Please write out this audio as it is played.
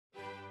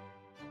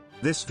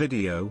This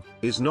video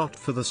is not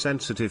for the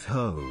sensitive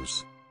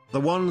hoes.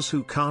 The ones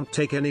who can't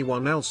take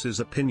anyone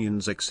else's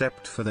opinions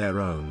except for their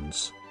own.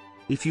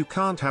 If you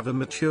can't have a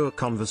mature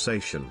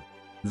conversation,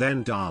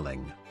 then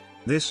darling,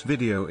 this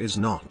video is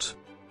not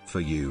for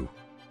you.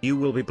 You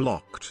will be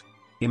blocked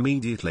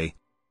immediately.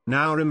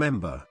 Now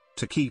remember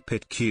to keep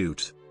it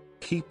cute,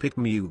 keep it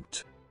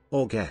mute,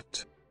 or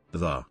get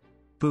the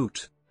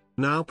boot.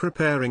 Now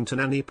preparing to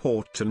nanny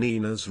port to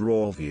Nina's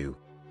Rawview.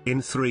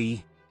 In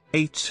 3,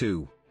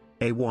 2,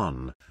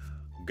 1.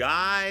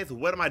 Guys,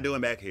 what am I doing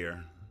back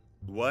here?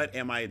 What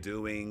am I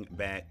doing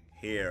back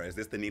here? Is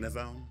this the Nina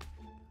zone?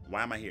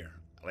 Why am I here?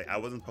 Like, I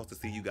wasn't supposed to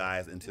see you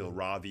guys until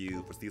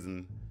Rawview for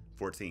season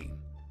 14.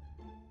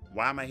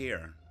 Why am I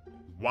here?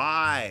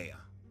 Why?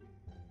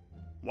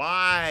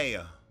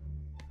 Why?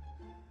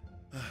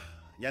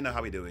 Y'all know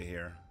how we do it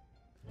here.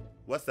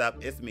 What's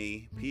up? It's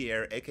me,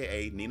 Pierre,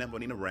 aka Nina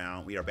Bonina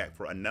Brown. We are back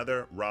for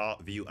another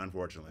Rawview,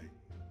 unfortunately.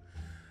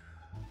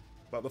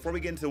 But before we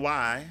get into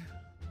why,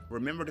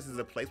 remember this is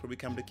a place where we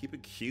come to keep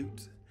it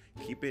cute,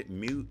 keep it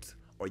mute,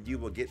 or you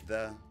will get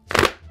the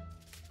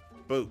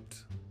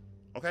boot.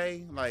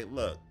 Okay? Like,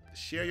 look,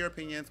 share your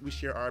opinions. We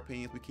share our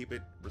opinions. We keep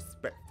it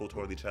respectful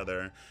toward each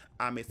other.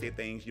 I may say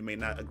things you may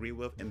not agree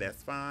with, and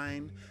that's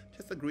fine.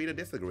 Just agree to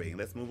disagree.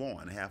 Let's move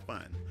on and have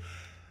fun.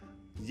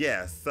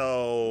 Yes,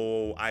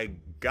 so I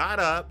got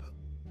up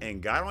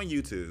and got on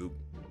YouTube,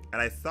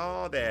 and I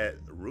saw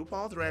that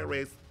RuPaul's Drag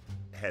Race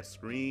had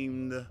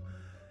streamed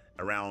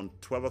around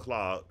 12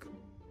 o'clock,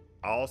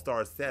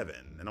 All-Star 7.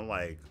 And I'm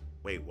like,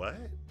 wait, what?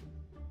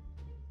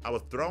 I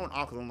was thrown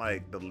off because I'm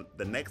like,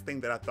 the next thing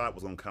that I thought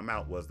was going to come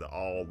out was the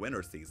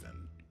all-winter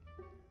season.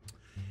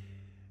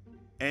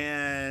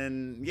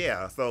 And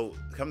yeah, so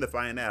come to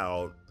find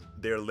out,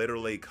 they're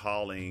literally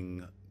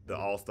calling the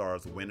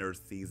All-Stars winter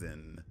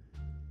season.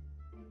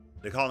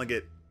 They're calling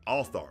it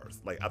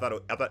All-Stars. Like, I thought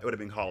it would have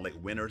been called like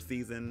winter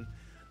season.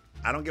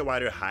 I don't get why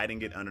they're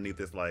hiding it underneath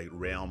this like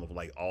realm of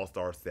like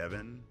All-Star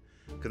 7.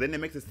 Because then it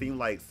makes it seem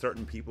like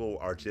certain people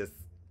are just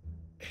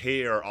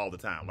here all the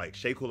time. Like,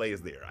 Shea Coulee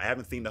is there. I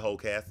haven't seen the whole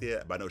cast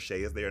yet, but I know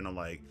Shea is there. And I'm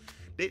like,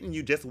 didn't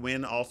you just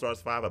win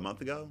All-Stars 5 a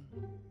month ago?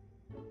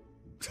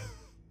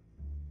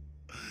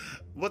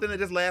 Wasn't it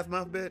just last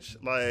month, bitch?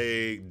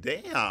 Like,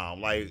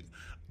 damn. Like,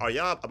 are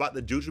y'all about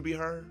to jujube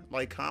her?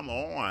 Like, come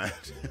on.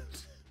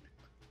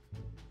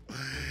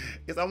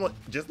 It's almost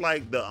just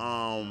like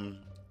the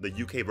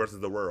UK versus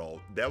the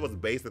world. That was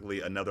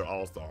basically another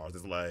All-Stars.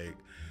 It's like,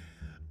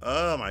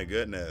 oh my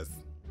goodness.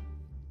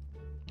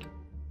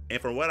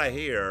 And from what I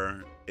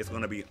hear, it's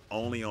going to be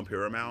only on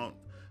Paramount.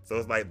 So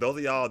it's like those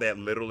of y'all that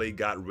literally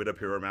got rid of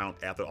Paramount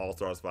after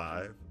All-Stars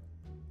 5,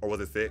 or was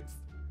it 6?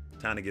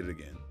 Time to get it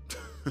again.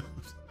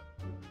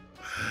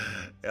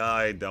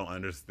 I don't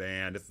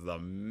understand. This is a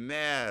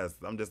mess.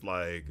 I'm just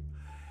like,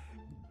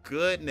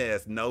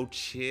 goodness, no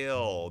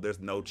chill. There's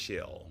no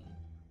chill.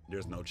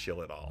 There's no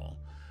chill at all.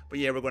 But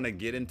yeah, we're going to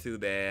get into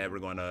that. We're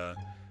going to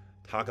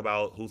talk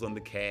about who's on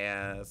the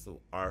cast,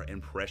 our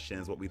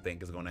impressions, what we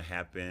think is going to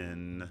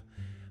happen,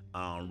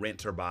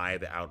 rent or buy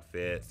the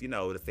outfits, you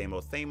know, the same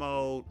old, same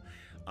old.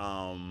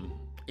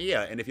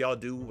 Yeah, and if y'all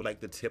do like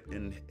the tip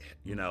in,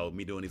 you know,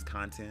 me doing these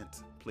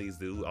content, please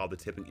do. All the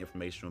tipping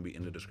information will be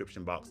in the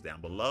description box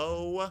down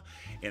below,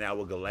 and I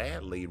will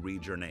gladly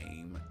read your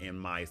name in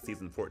my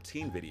season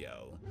 14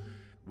 video,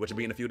 which will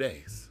be in a few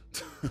days.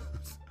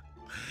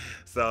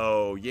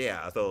 So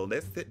yeah, so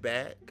let's sit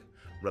back,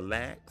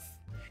 relax,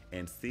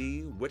 and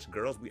see which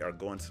girls we are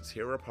going to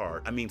tear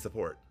apart. I mean,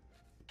 support.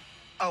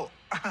 Oh,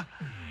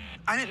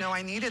 I didn't know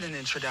I needed an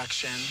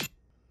introduction.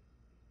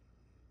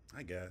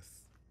 I guess.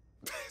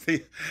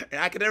 See, and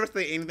I could never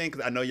say anything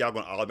because I know y'all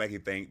gonna automatically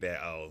think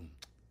that, oh,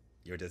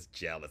 you're just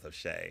jealous of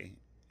Shea.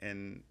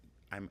 And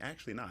I'm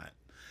actually not.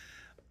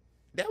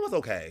 That was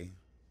okay.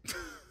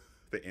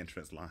 The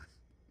entrance line.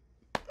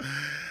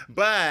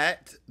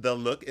 But the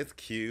look is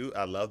cute.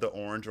 I love the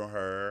orange on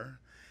her.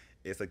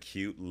 It's a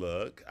cute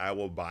look. I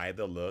will buy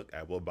the look.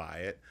 I will buy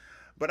it.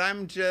 But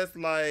I'm just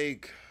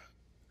like,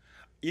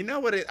 you know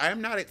what?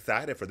 I'm not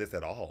excited for this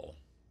at all.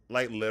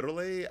 Like,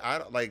 literally, I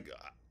don't like,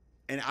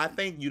 and I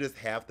think you just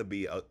have to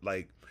be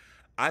like,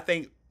 I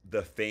think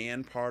the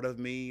fan part of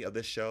me of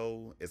the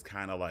show is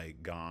kind of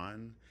like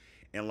gone.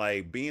 And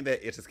like, being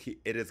that it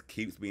just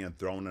keeps being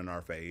thrown in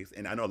our face.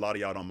 And I know a lot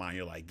of y'all don't mind.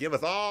 You're like, give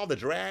us all the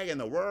drag in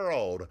the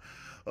world.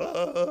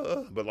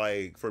 But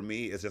like, for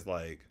me, it's just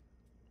like,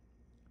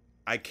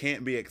 I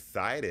can't be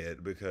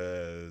excited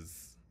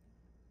because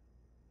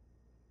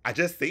I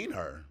just seen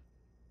her.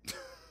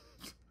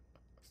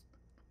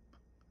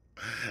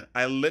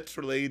 I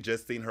literally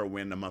just seen her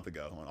win a month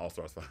ago on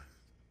All-Stars 5.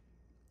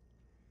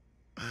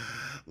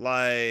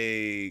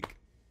 Like,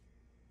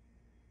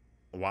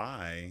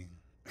 why?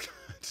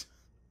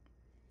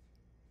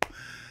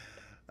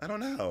 I don't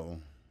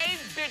know. Hey,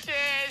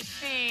 bitches,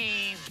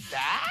 she's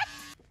back.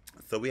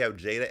 So we have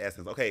Jada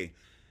Essence. Okay,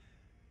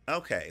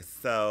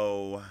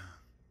 so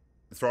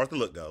as far as the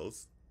look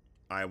goes,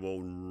 I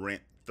will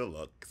rent the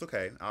look. It's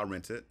okay, I'll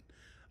rent it.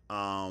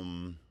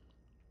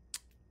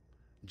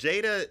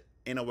 Jada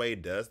in a way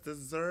does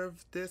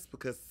deserve this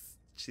because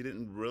she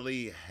didn't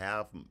really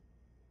have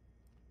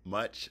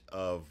much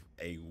of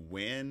a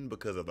win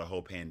because of the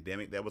whole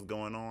pandemic that was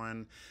going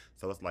on.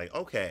 So it's like,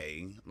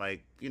 okay,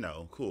 like, you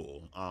know,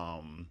 cool.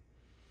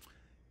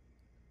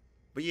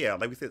 But yeah,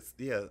 like we said,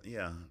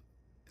 yeah.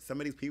 Some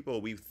of these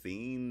people we've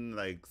seen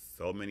like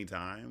so many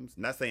times.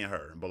 Not saying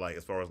her, but like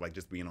as far as like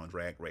just being on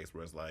Drag Race,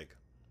 where it's like,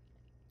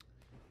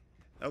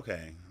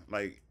 okay,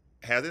 like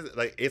has it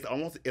like it's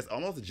almost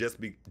just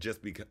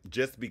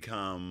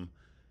become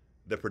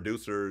the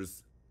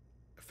producers'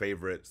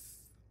 favorites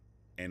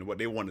and what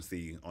they want to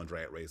see on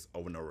Drag Race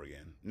over and over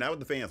again. Not what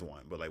the fans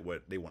want, but like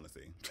what they want to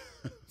see.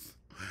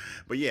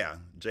 But yeah,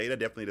 Jada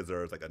definitely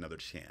deserves like another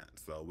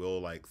chance. So we'll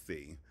like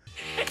see.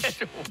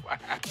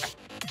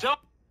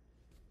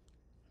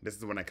 This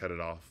is when I cut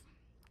it off.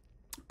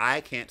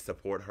 I can't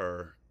support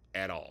her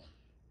at all.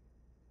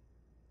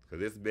 Cause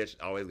this bitch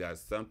always got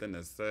something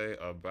to say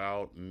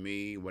about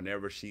me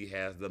whenever she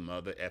has the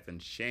mother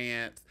effing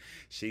chance.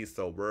 She's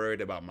so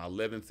worried about my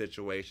living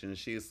situation.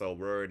 She's so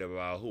worried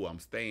about who I'm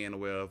staying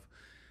with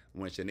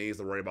when she needs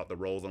to worry about the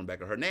rolls on the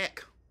back of her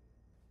neck.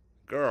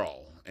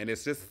 Girl. And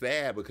it's just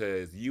sad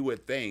because you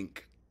would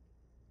think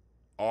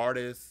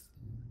artists,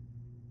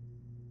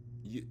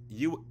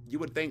 you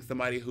would think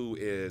somebody who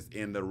is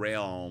in the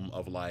realm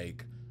of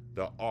like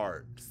the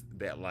arts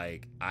that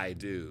like I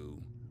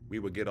do, we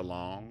would get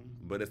along.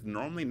 But it's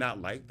normally not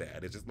like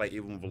that. It's just like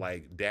even with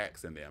like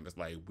Dax and them. It's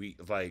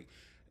like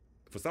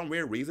for some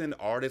weird reason,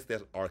 artists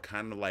that are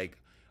kind of like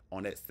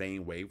on that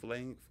same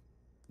wavelength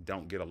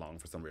don't get along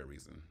for some weird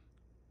reason.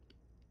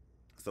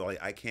 So like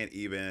I can't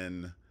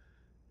even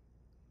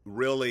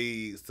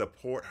really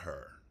support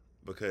her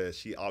because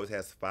she always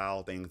has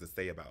foul things to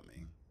say about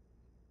me.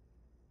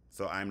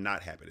 So I'm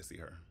not happy to see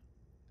her.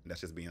 That's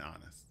just being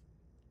honest.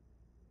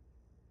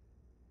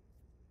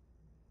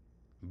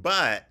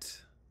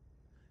 But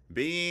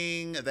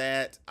being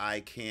that I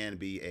can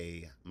be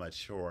a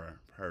mature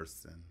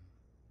person,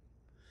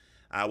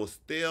 I will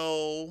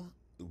still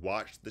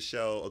watch the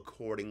show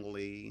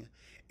accordingly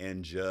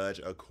and judge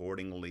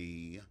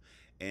accordingly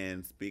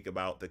and speak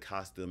about the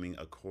costuming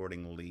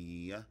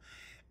accordingly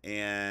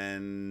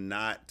and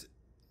not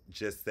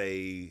just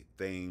say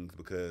things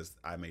because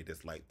I may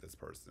dislike this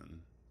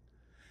person.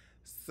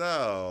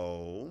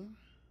 So,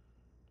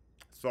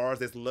 as far as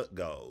this look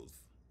goes,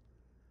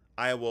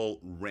 I will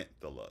rent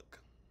the look.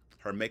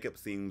 Her makeup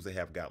seems to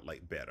have got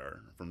like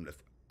better from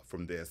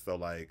this. So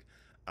like,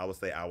 I would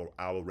say I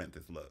will rent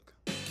this look.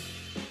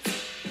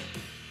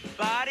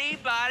 Body,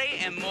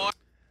 and more.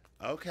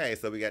 Okay,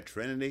 so we got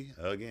Trinity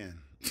again.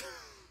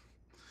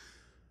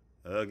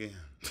 Again.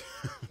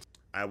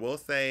 I will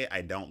say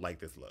I don't like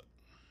this look.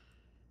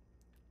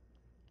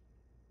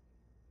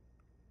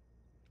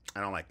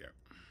 I don't like it.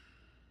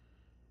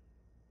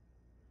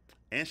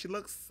 And she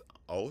looks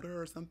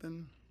older or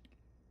something.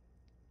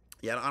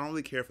 Yeah, I don't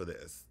really care for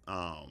this.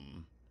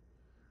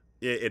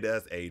 It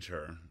does age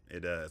her.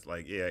 It does.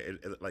 Like, yeah,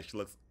 like she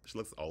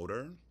looks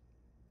older.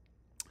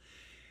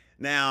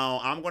 Now,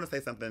 I'm going to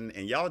say something,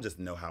 and y'all just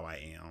know how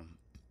I am.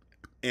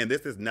 And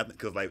this is nothing,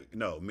 because, like,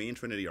 no, me and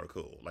Trinity are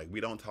cool. Like, we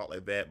don't talk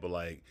like that, but,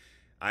 like,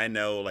 I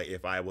know, like,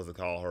 if I was to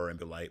call her and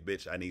be like,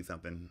 bitch, I need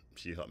something,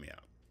 she'd help me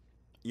out.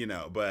 You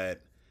know,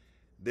 but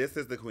this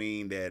is the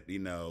queen that, you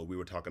know, we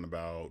were talking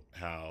about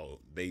how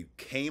they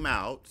came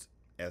out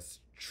as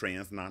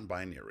trans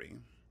non-binary.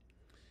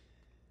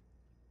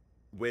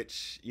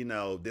 Which, you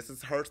know, this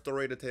is her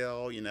story to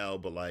tell, you know,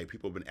 but, like,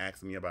 people have been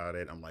asking me about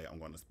it. I'm like, I'm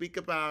going to speak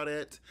about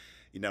it,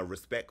 you know,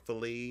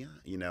 respectfully,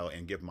 you know,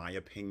 and give my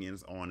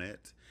opinions on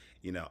it.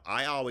 You know,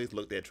 I always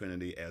looked at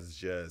Trinity as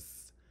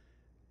just,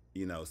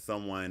 you know,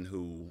 someone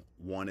who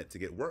wanted to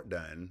get work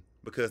done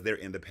because they're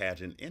in the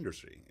pageant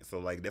industry. So,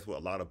 like, that's what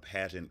a lot of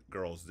pageant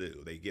girls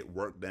do. They get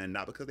work done,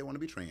 not because they want to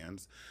be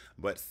trans,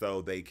 but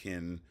so they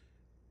can,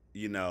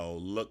 you know,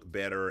 look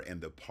better in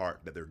the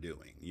part that they're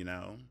doing, you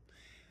know?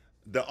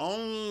 The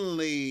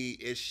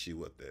only issue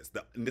with this,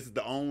 and this is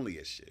the only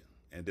issue,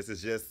 and this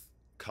is just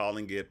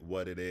calling it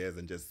what it is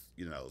and just,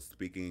 you know,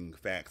 speaking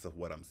facts of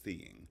what I'm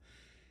seeing,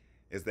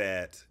 is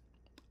that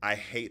I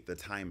hate the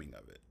timing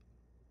of it.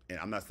 And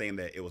I'm not saying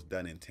that it was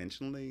done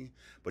intentionally,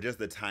 but just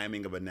the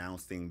timing of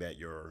announcing that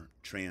you're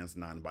trans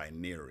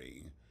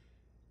non-binary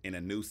and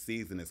a new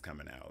season is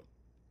coming out.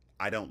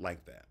 I don't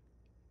like that.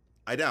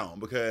 I don't,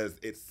 because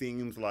it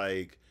seems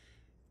like,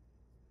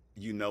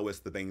 you know, it's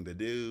the thing to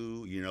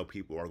do. You know,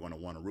 people are going to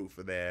want to root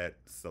for that.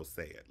 So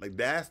say it. Like,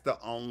 that's the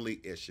only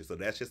issue. So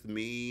that's just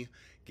me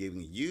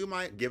giving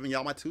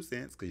y'all my 2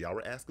 cents, because y'all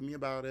were asking me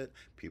about it.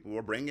 People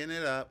were bringing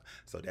it up.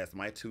 So that's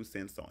my 2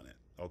 cents on it.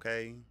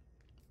 Okay.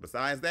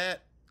 Besides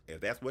that,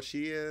 if that's what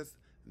she is,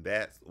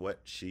 that's what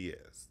she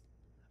is.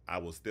 I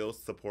will still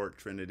support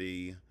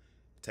Trinity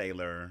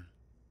Taylor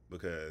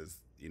because,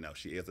 you know,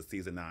 she is a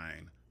season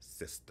 9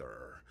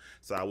 sister.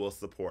 So I will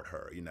support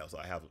her, you know, so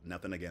I have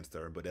nothing against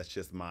her, but that's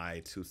just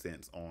my 2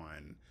 cents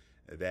on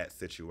that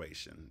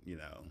situation, you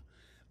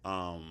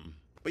know.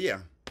 But yeah,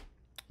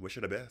 wish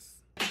her the best.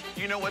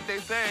 You know what they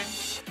say,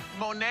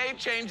 Monet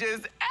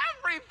changes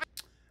everything.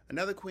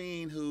 Another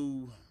queen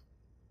who,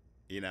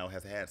 you know,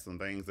 has had some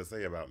things to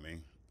say about me.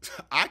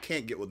 I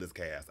can't get with this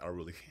cast. I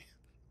really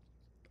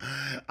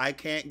can't. I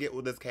can't get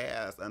with this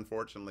cast,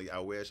 unfortunately. I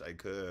wish I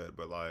could,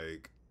 but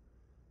like,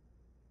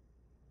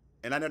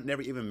 and I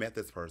never even met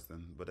this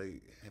person, but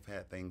they have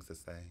had things to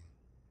say.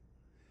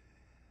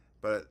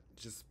 But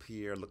just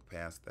Pierre, look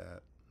past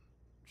that.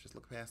 Just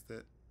look past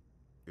it.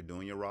 You're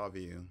doing your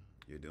Rawview.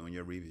 You're doing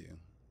your review.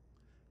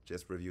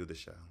 Just review the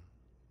show.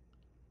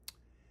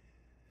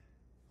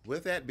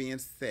 With that being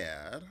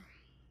said,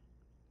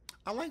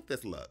 I like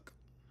this look.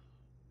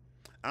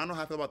 I don't know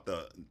how I feel about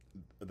the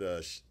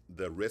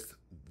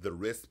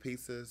wrist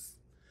pieces,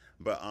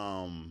 but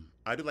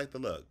I do like the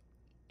look.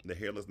 The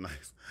hair looks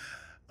nice.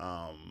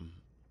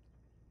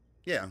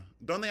 Yeah,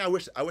 the only thing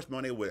I wish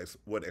Monet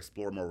would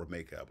explore more with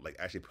makeup, like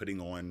actually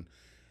putting on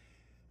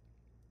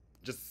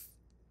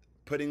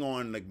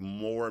like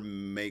more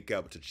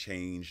makeup to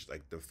change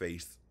like the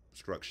face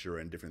structure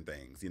and different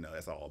things, you know,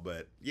 that's all.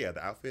 But yeah,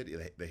 the outfit,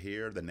 the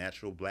hair, the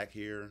natural black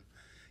hair.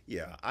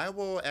 Yeah, I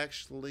will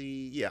actually,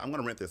 yeah, I'm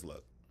gonna rent this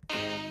look.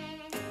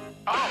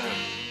 Oh!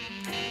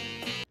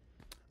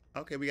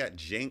 Okay, we got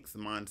Jinx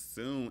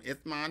Monsoon.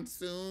 It's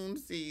monsoon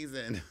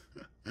season.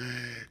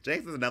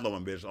 Jinx is another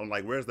one, bitch. I'm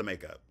like, where's the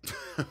makeup?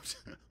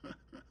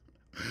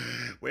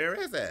 Where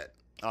is it?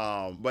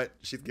 But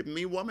she's giving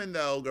me woman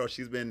though, girl.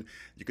 She's been,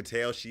 you could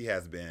tell she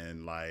has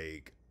been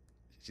like,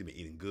 she's been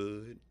eating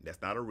good.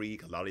 That's not a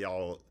reek. A lot of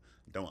y'all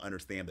don't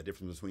understand the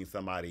difference between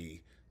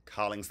somebody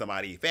calling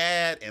somebody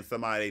fat and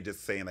somebody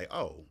just saying like,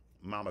 oh,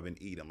 mama been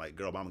eating. Like,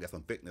 girl, mama got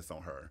some thickness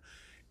on her.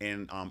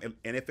 And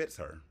it fits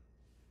her,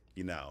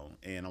 you know?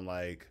 And I'm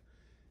like,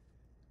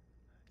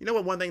 you know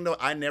what, one thing though,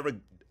 I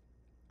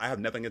have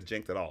nothing against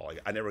Jinx at all.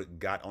 Like, I never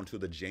got onto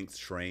the Jinx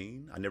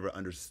train. I never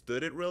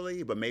understood it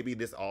really, but maybe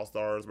this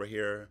All-Stars right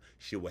here,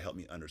 she will help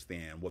me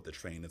understand what the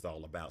train is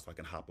all about so I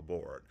can hop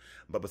aboard.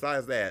 But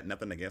besides that,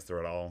 nothing against her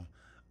at all.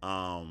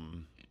 As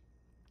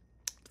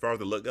far as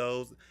the look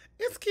goes,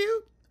 it's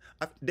cute.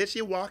 Did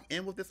she walk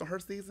in with this on her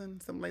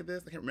season? Something like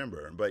this? I can't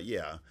remember. But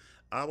yeah,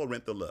 I will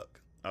rent the look.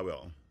 I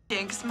will.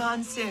 Jinx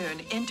Monsoon,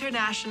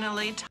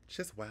 internationally.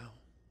 Just wow.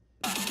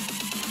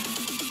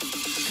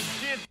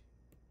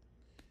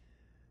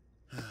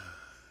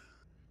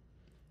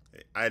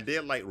 I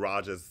did like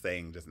Raja's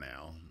saying just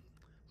now,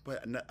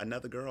 but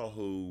another girl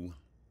who,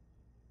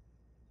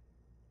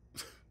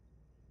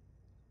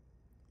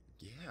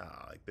 yeah,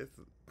 like this.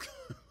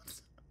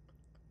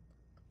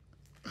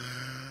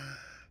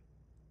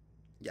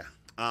 Yeah.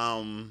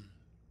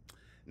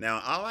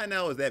 Now all I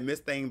know is that Miss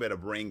Thing better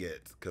bring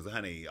it, cause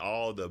honey,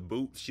 all the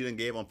boots she done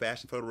gave on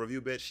Fashion Photo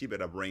Review, bitch, she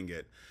better bring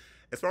it.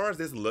 As far as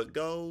this look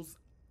goes,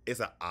 it's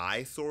an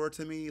eyesore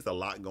to me. It's a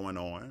lot going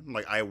on.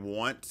 Like, I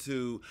want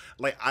to,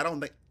 like,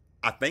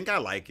 I think I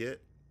like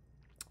it,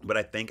 but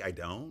I think I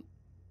don't.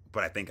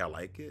 But I think I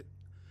like it.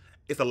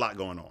 It's a lot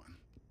going on.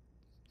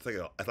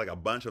 It's like a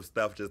bunch of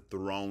stuff just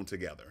thrown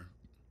together.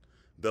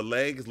 The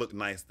legs look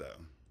nice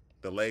though.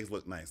 The legs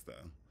look nice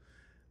though.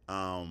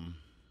 I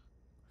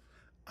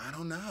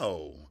don't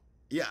know.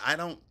 Yeah,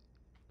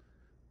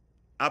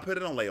 I'll put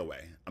it on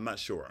layaway. I'm not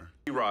sure.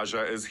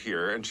 Raja is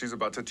here and she's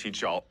about to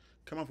teach y'all.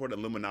 Come on for the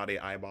Illuminati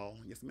eyeball.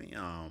 Yes,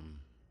 ma'am.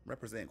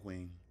 Represent,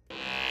 queen.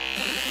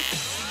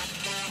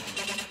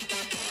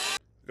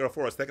 Girl,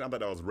 for a second I thought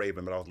that was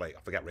Raven, but I was like,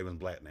 I forgot Raven's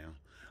black now.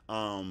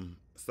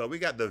 So we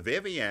got the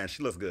Vivian.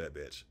 She looks good,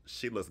 bitch.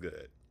 She looks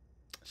good.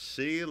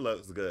 She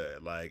looks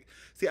good. Like,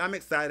 see, I'm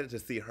excited to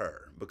see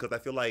her because I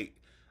feel like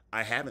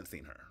I haven't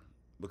seen her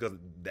because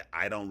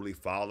I don't really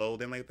follow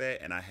them like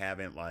that, and I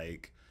haven't,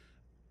 like,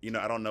 you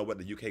know, I don't know what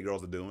the UK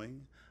girls are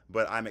doing,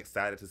 but I'm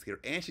excited to see her.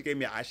 And she gave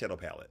me an eyeshadow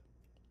palette,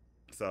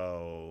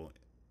 so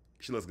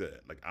she looks good.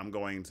 Like, I'm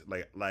going to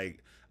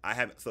like I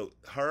haven't. So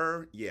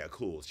her, yeah,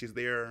 cool. She's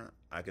there.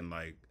 I can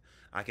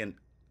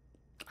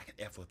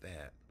F with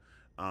that.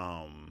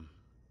 I'm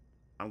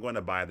going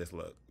to buy this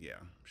look.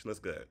 Yeah, she looks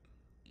good.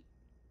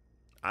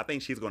 I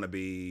think she's going to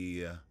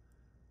be a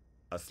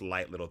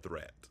slight little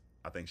threat.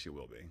 I think she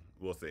will be.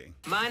 We'll see.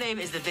 My name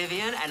is the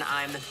Vivian, and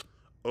I'm the...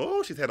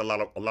 Oh, she's had a lot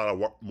of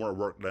more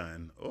work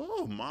done.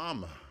 Oh,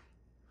 mama.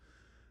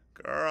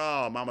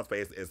 Girl, mama's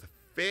face is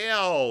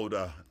filled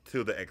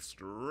to the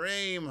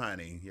extreme,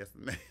 honey. Yes,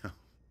 ma'am.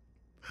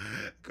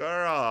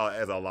 Girl,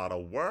 it's a lot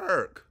of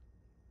work.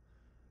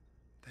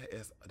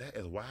 That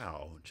is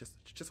wow.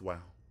 Just wow.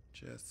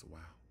 Just wow.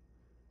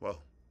 Whoa.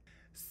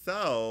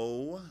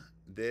 So,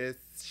 this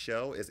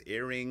show is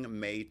airing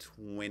May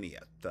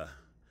 20th.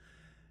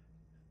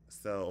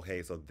 So,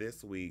 okay, so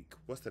this week,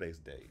 what's today's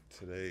date?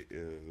 Today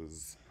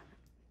is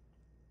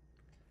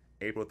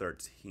April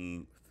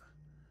 13th.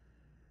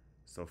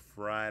 So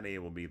Friday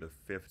will be the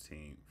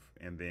 15th.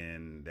 And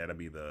then that'll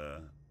be is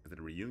it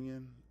a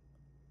reunion?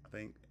 I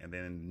think. And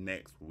then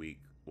next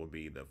week will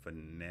be the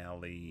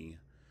finale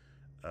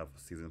of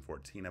season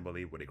 14, I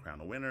believe, where they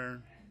crown a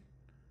winner.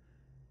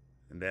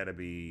 And that'll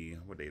be,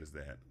 what date is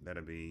that?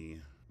 That'll be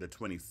the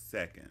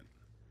 22nd.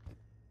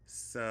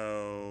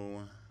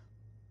 So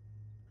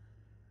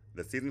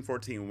the season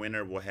 14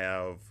 winner will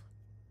have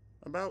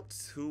About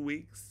 2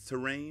 weeks to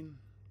reign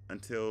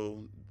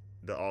until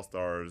the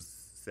All-Stars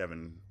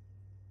 7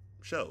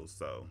 shows.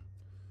 So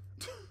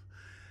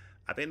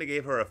I think they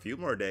gave her a few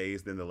more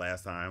days than the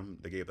last time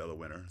they gave the other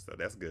winner. So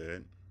that's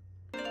good.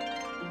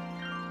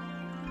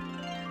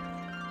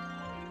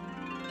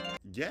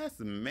 Yes,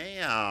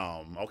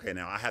 ma'am. Okay,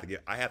 now I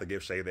have to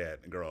give Shay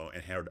that, girl,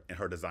 and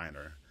her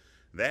designer.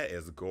 That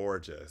is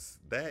gorgeous.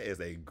 That is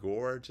a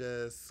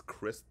gorgeous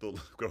crystal.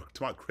 Talking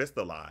about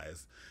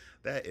crystallized.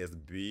 That is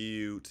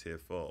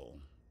beautiful.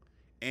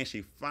 And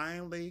she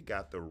finally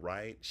got the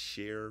right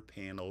sheer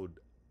panel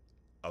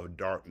of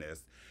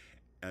darkness.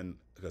 And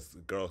because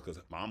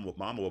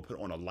mama will put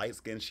on a light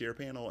skin sheer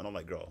panel, and I'm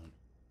like, girl,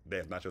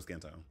 that's not your skin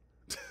tone.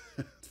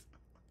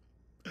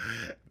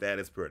 That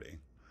is pretty.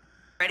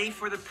 Ready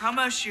for the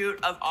promo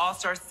shoot of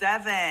All-Star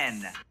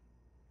 7.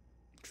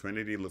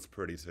 Trinity looks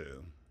pretty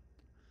too.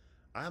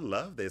 I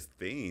love this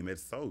theme.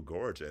 It's so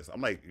gorgeous.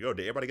 I'm like, yo,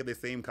 did everybody get the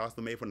same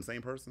costume made from the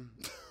same person?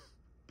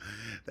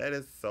 That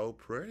is so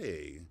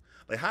pretty.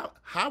 Like,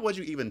 how would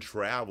you even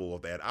travel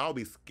with that? I'll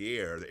be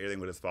scared that everything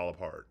would just fall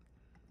apart.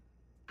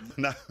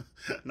 Not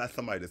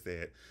somebody that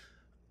said,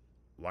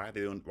 why are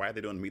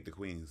they doing Meet the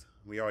Queens?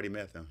 We already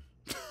met them.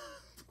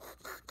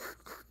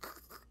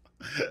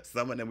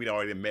 Some of them we'd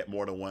already met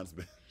more than once.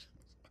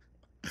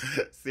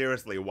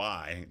 Seriously,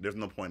 why? There's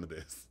no point of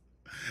this.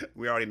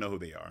 We already know who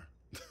they are.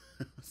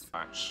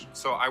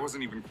 So I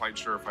wasn't even quite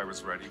sure if I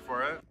was ready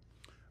for it.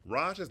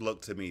 Raj's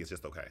look to me is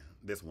just okay.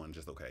 This one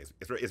just okay.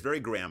 It's very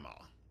grandma.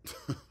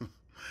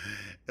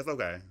 It's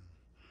okay.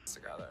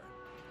 Together.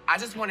 I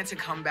just wanted to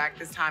come back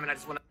this time, and I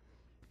just want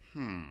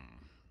to.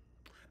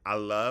 I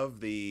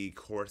love the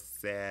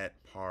corset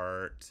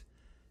part.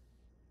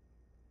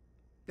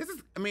 This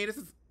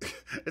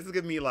is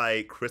giving me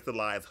like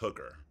crystallized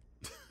hooker.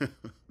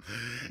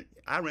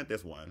 I rent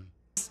this one.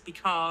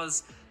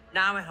 Because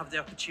now I have the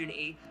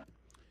opportunity.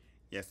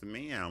 Yes,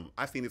 ma'am.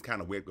 I've seen this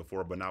kind of wig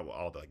before, but not with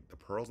all the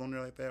pearls on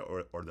there like that,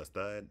 or the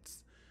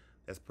studs.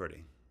 That's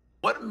pretty.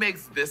 What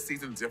makes this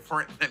season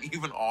different than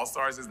even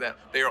All-Stars is that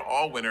they are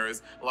all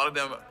winners. A lot of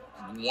them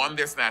won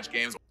their Snatch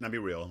games. Now, be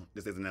real.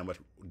 This isn't that much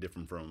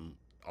different from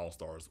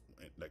All-Stars,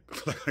 like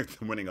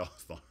the winning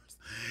All-Stars.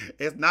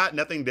 It's not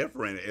nothing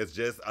different. It's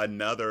just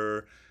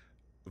another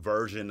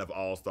version of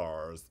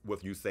All-Stars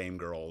with you same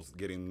girls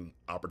getting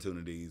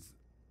opportunities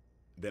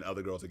than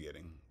other girls are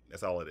getting.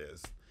 That's all it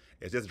is.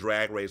 It's just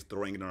Drag Race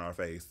throwing it in our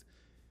face.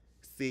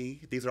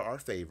 See, these are our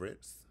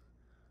favorites.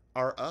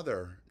 Our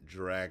other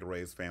Drag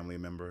Race family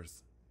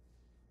members.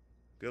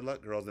 Good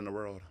luck, girls in the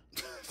world.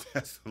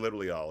 That's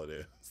literally all it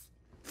is.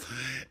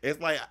 It's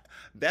like,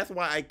 that's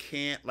why I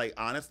can't, like,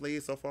 honestly,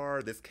 so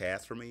far, this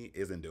cast for me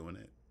isn't doing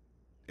it.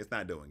 It's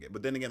not doing it.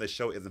 But then again, the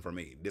show isn't for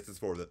me. This is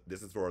for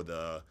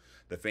the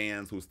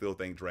fans who still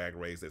think Drag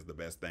Race is the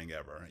best thing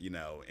ever, you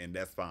know, and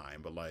that's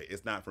fine. But like,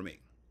 it's not for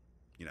me,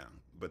 you know.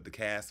 But the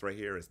cast right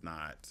here is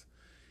not.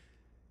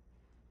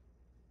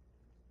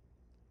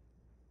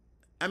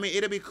 I mean,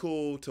 it'd be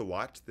cool to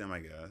watch them, I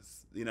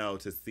guess. You know,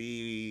 to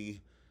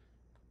see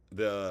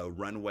the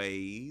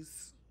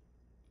runways,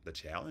 the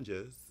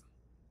challenges.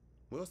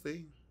 We'll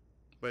see.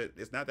 But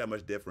it's not that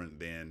much different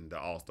than the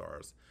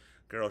All-Stars.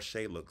 Girl,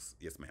 Shay looks,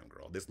 yes ma'am,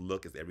 girl. This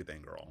look is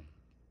everything, girl.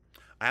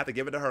 I have to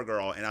give it to her,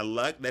 girl. And I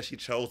like that she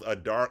chose a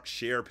dark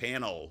sheer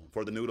panel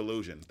for the Nude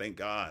Illusion. Thank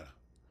God.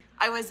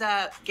 I was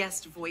a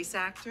guest voice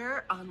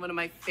actor on one of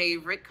my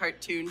favorite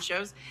cartoon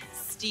shows,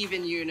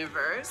 Steven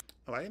Universe.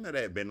 Oh, I didn't know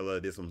that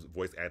Bendela did some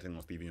voice acting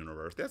on Steven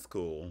Universe. That's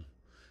cool.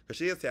 Because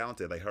she is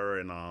talented. Like, her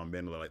and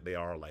Bendela, like, they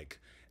are, like,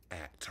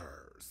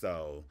 actors.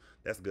 So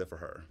that's good for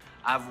her.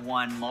 I've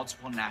won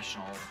multiple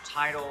national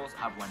titles.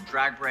 I've won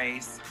Drag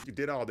Race. You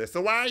did all this.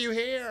 So why are you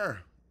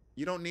here?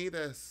 You don't need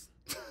this.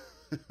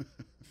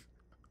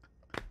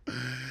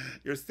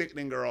 You're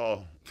sickening,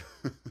 girl.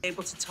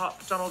 Able to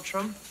top Donald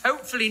Trump?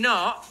 Hopefully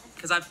not,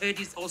 because I've heard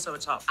he's also a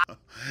top.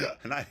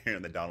 I'm not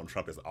hearing that Donald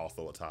Trump is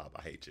also a top.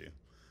 I hate you.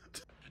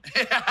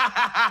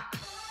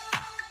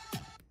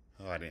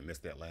 Oh, I didn't miss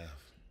that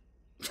laugh.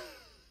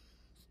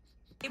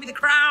 Give me the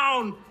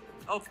crown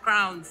of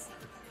crowns.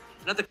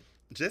 Another.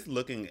 Just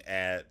looking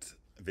at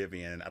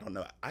Vivian, I don't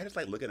know. I just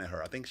like looking at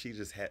her. I think she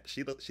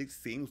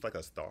seems like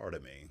a star to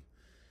me.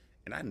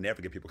 And I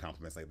never give people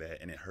compliments like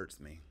that, and it hurts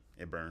me.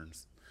 It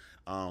burns.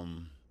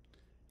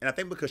 And I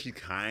think because she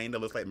kind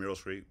of looks like Meryl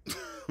Streep,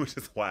 which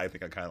is why I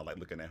think I kind of like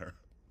looking at her.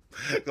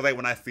 Because like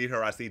when I see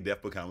her, I see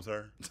Death Becomes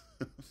Her.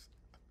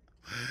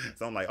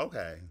 So I'm like,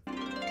 okay.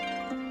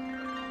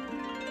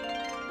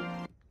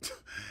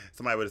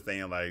 Somebody was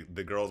saying like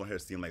the girls on here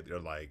seem like they're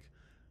like,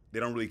 they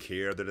don't really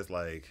care. They're just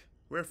like,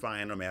 we're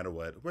fine no matter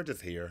what. We're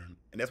just here.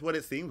 And that's what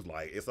it seems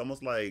like. It's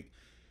almost like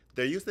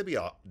there used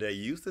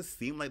to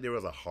seem like there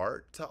was a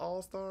heart to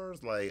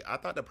All-Stars. Like, I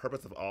thought the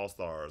purpose of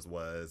All-Stars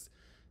was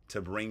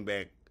to bring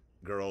back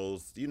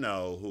girls, you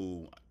know,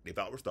 who they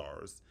thought were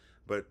stars,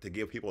 but to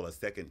give people a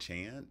second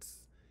chance.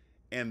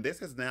 And this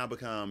has now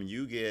become,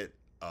 you get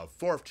a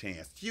fourth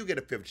chance, you get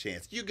a fifth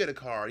chance, you get a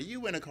car, you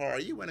win a car,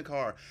 you win a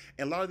car.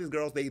 And a lot of these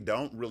girls, they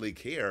don't really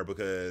care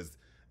because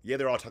Yeah,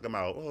 they're all talking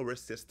about, oh, we're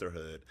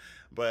sisterhood.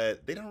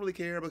 But they don't really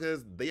care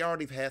because they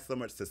already had so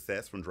much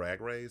success from Drag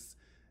Race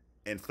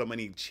and so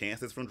many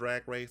chances from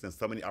Drag Race and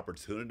so many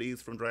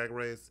opportunities from Drag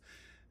Race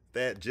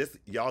that just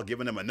y'all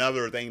giving them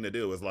another thing to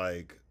do is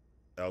like,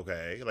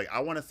 okay. Like, I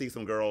want to see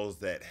some girls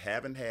that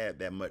haven't had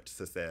that much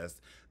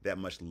success, that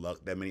much luck,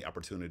 that many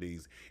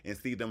opportunities, and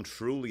see them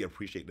truly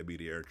appreciate the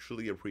BDR,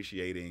 truly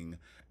appreciating.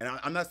 And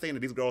I'm not saying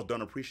that these girls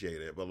don't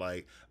appreciate it, but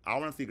like, I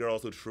want to see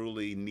girls who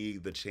truly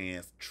need the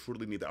chance,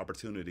 truly need the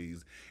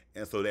opportunities,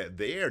 and so that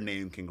their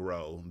name can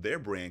grow, their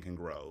brand can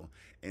grow,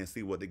 and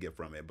see what they get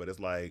from it. But it's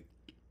like,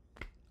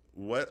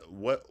 what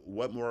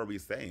more are we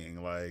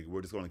saying? Like,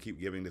 we're just going to keep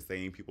giving the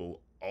same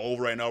people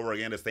over and over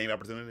again the same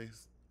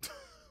opportunities?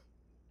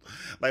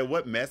 Like,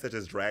 what message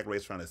is Drag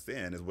Race trying to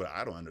send is what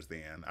I don't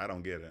understand. I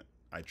don't get it.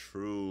 I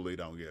truly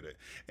don't get it.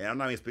 And I'm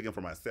not even speaking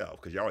for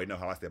myself, because you already know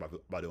how I say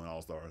about doing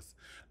All-Stars.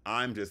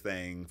 I'm just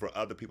saying for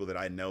other people that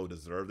I know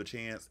deserve the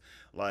chance,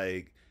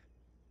 like,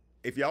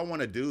 if y'all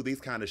want to do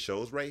these kind of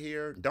shows right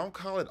here, don't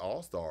call it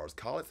All-Stars.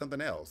 Call it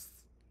something else.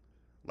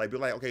 Like, be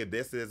like, okay,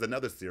 this is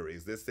another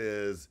series. This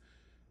is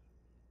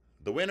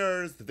the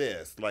winners,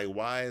 this. Like,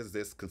 why is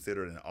this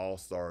considered an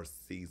All-Star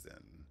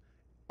season?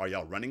 Are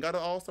y'all running out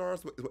of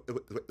All-Stars?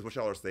 What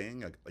y'all are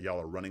saying? Y'all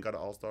are running out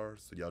of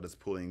All-Stars? So y'all just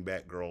pulling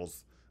back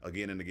girls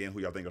again and again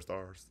who y'all think are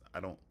stars? I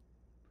don't.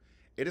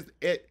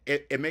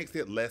 It makes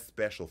it less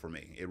special for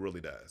me. It really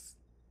does.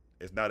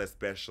 It's not as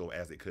special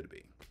as it could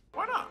be.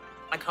 Why not?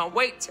 I can't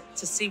wait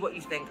to see what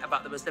you think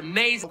about the most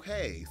amazing.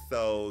 Okay,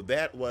 so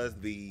that was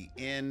the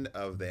end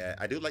of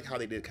that. I do like how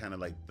they did kind of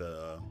like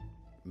the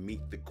meet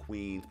the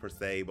queens per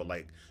se, but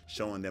like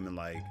showing them and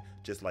like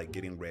just like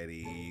getting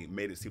ready,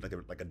 made it seem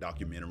like a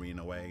documentary in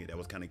a way. That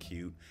was kind of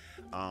cute.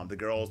 The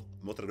girls,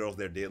 most of the girls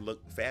there did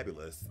look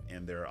fabulous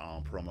in their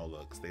promo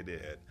looks. They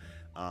did.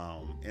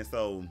 And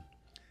so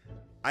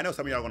I know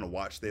some of y'all are gonna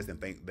watch this and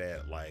think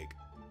that, like,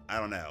 I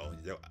don't know,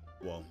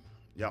 well,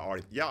 y'all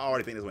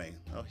already think this way.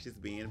 Oh, she's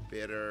being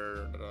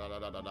bitter.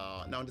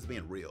 No, I'm just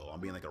being real. I'm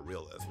being like a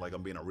realist. Like,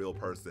 I'm being a real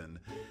person.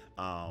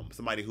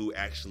 Somebody who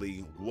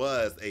actually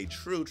was a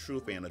true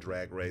fan of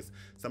Drag Race.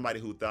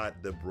 Somebody who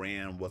thought the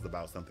brand was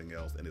about something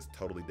else, and it's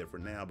totally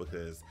different now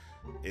because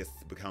it's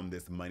become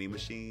this money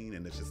machine,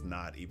 and it's just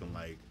not even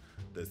like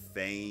the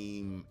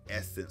same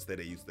essence that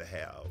it used to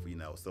have, you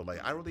know? So like,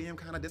 I really am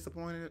kind of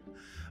disappointed.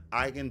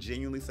 I can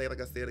genuinely say,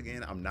 like I said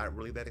again, I'm not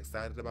really that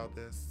excited about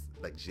this.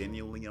 Like,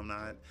 genuinely, I'm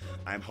not.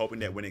 I'm hoping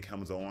that when it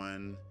comes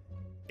on,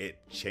 it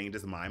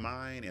changes my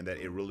mind and that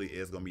it really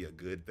is gonna be a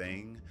good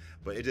thing.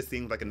 But it just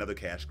seems like another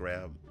cash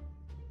grab.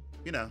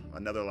 You know,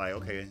 another like,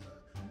 okay,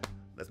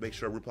 let's make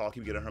sure RuPaul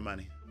keep getting her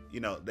money. You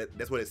know,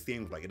 that's what it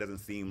seems like. It doesn't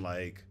seem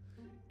like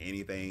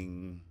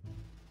anything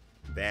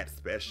that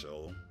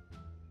special.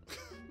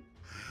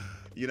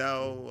 You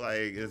know,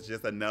 like, it's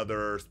just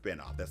another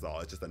spinoff. That's all.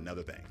 It's just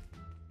another thing.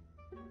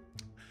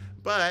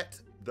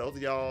 But those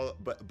of y'all,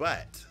 but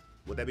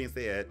with that being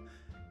said,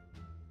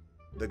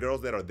 the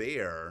girls that are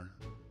there,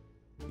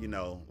 you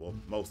know, well,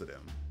 most of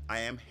them, I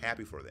am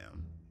happy for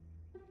them.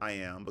 I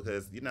am,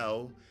 because, you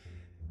know,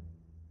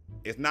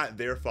 it's not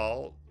their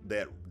fault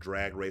that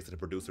Drag Race and the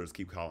producers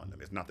keep calling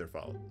them. It's not their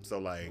fault. So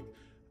like,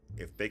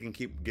 if they can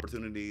keep getting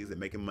opportunities and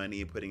making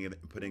money and putting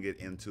it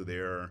into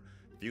their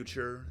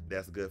future,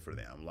 that's good for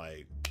them.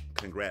 Like,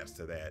 congrats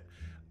to that.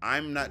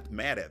 I'm not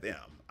mad at them.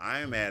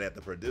 I'm mad at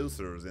the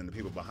producers and the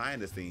people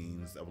behind the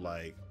scenes of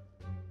like,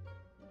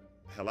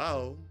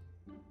 hello,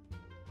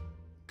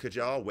 could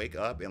y'all wake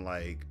up and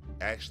like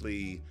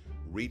actually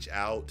reach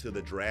out to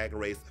the Drag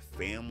Race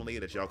family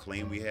that y'all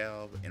claim we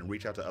have and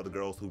reach out to other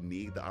girls who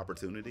need the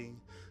opportunity?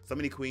 So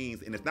many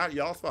queens, and it's not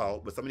y'all's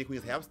fault, but so many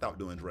queens have stopped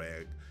doing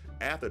drag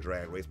after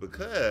Drag Race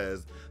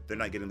because they're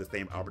not getting the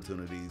same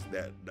opportunities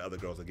that the other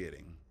girls are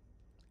getting.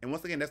 And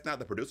once again, that's not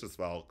the producer's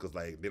fault, because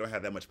like, they don't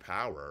have that much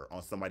power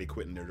on somebody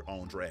quitting their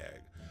own drag.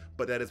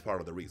 But that is part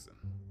of the reason.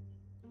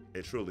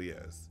 It truly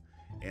is.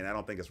 And I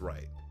don't think it's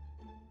right.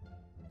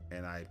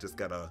 And I just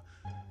gotta,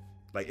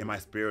 like, in my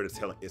spirit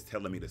is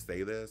telling me to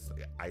say this.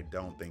 I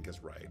don't think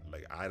it's right.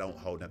 Like, I don't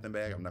hold nothing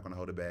back. I'm not gonna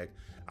hold it back.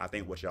 I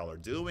think what y'all are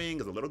doing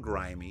is a little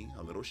grimy,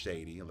 a little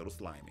shady, a little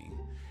slimy.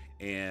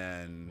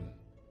 And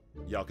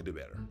y'all could do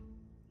better.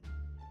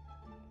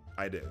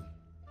 I do.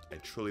 I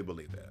truly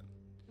believe that.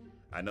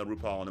 I know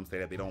RuPaul and them say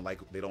that they don't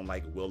like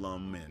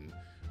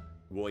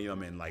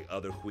William and like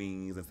other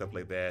queens and stuff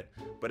like that.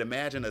 But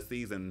imagine a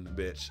season,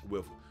 bitch,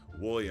 with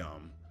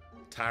William,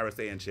 Tyra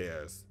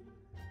Sanchez.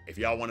 If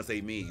y'all want to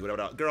say me,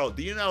 whatever. Girl,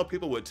 do you know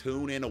people would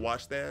tune in to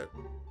watch that?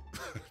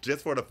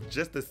 just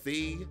to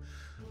see,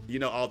 you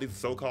know, all these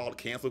so-called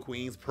cancel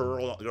queens,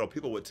 Pearl, girl,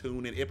 people would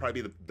tune in. It'd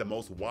probably be the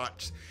most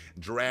watched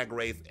Drag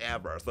Race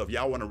ever. So if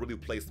y'all want to really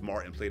play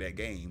smart and play that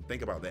game,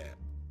 think about that.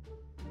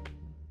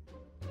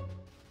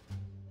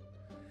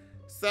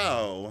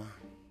 So,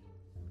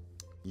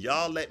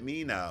 y'all let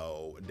me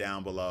know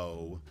down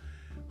below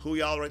who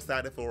y'all are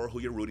excited for,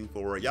 who you're rooting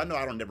for. Y'all know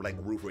I don't never like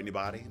root for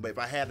anybody, but if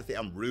I had to say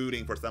I'm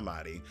rooting for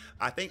somebody,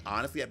 I think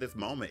honestly at this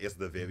moment it's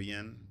the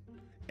Vivienne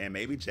and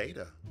maybe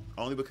Jada,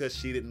 only because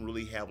she didn't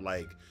really have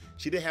like,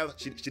 she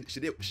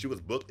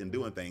was booked and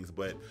doing things,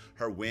 but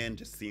her win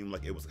just seemed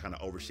like it was kind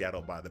of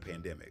overshadowed by the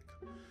pandemic.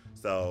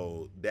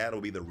 So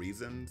that'll be the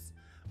reasons.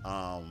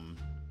 Y'all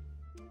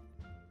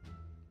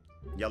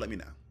let me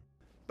know.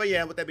 But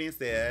yeah, with that being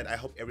said, I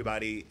hope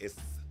everybody is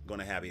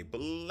gonna have a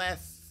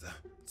blessed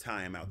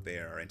time out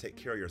there and take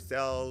care of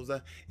yourselves.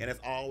 And as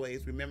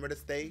always, remember to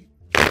stay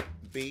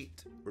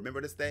beat.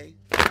 Remember to stay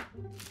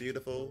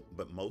beautiful,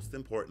 but most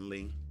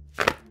importantly,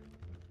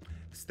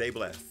 stay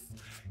blessed.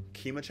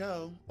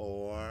 Kimacho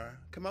or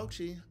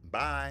Kimochi.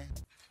 Bye.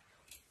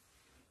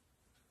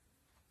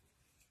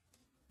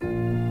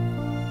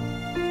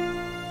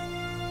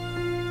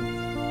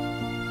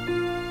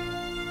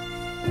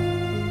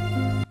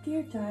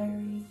 Dear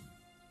Diary,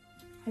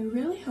 I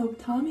really hope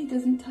Tommy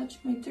doesn't touch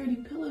my dirty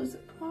pillows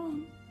at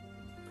prom.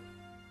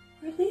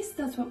 Or at least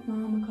that's what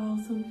Mama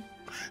calls them.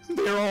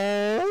 They're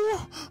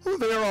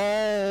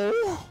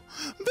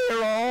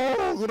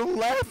all gonna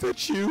laugh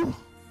at you.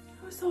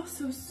 I was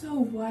also so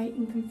white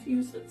and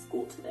confused at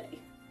school today.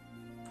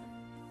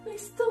 I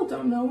still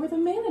don't know where the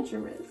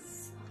manager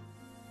is.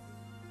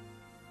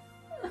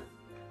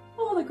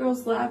 All the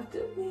girls laughed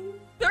at me.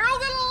 They're all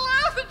gonna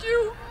laugh at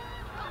you!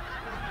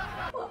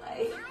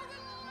 Why?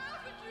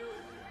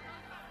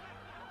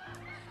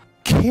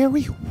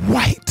 Carrie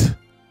White,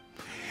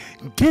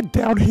 get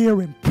down here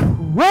and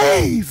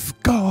praise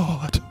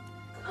God.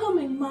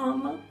 Coming,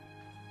 Mama.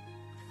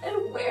 And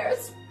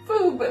where's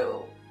Boo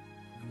Boo?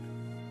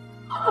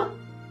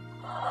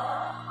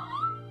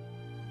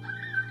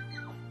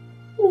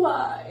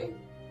 Why?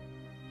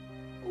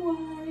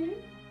 Why?